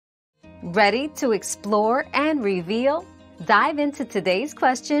Ready to explore and reveal? Dive into today's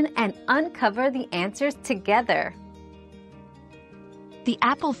question and uncover the answers together. The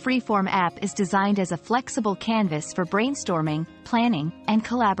Apple Freeform app is designed as a flexible canvas for brainstorming, planning, and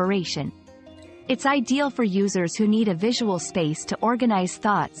collaboration. It's ideal for users who need a visual space to organize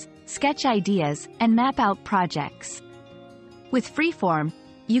thoughts, sketch ideas, and map out projects. With Freeform,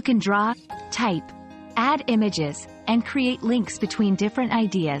 you can draw, type, add images, and create links between different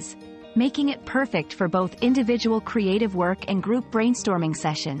ideas, making it perfect for both individual creative work and group brainstorming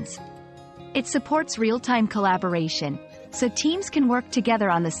sessions. It supports real-time collaboration, so teams can work together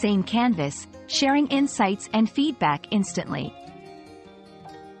on the same canvas, sharing insights and feedback instantly.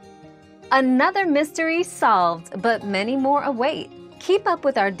 Another mystery solved, but many more await. Keep up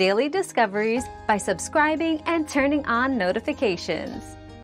with our daily discoveries by subscribing and turning on notifications.